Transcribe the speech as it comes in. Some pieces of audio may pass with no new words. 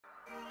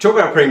Chow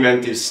Gar Praying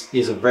Mantis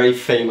is a very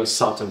famous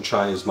Southern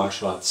Chinese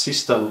martial arts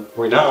system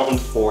renowned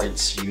for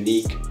its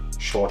unique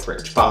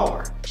short-range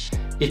power.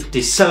 It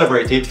is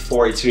celebrated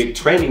for its unique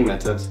training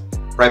method,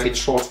 rapid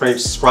short-range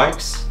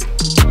strikes,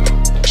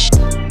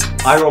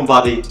 iron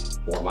body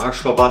or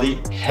martial body,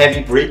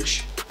 heavy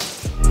bridge,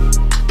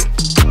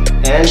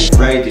 and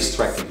very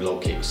destructive low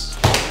kicks.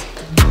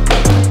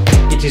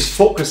 It is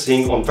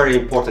focusing on very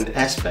important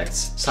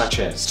aspects such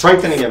as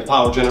strengthening and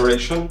power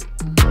generation,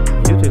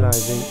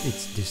 utilizing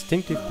its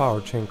distinctive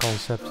power chain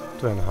concept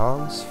to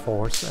enhance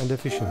force and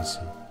efficiency.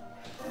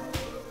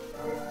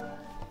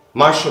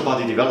 Martial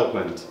body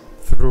development.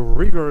 Through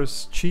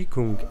rigorous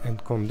Qigong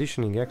and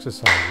conditioning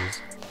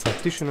exercises,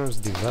 practitioners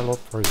develop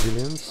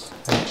resilience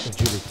and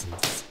agility.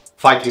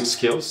 Fighting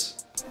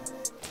skills.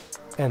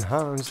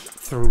 Enhanced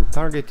through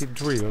targeted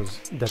drills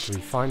that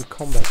refine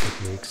combat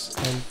techniques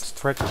and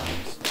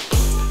strategies.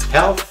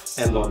 Health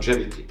and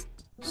longevity.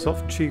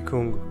 Soft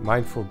Qigong,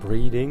 mindful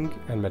breathing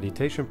and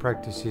meditation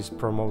practices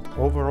promote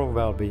overall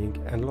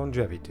well-being and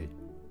longevity.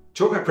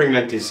 Chow Gar Praying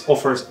Mantis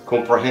offers a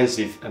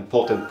comprehensive and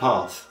potent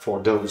path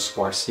for those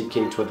who are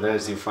seeking to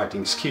advance their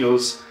fighting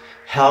skills,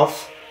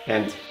 health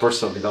and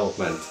personal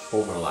development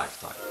over a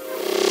lifetime.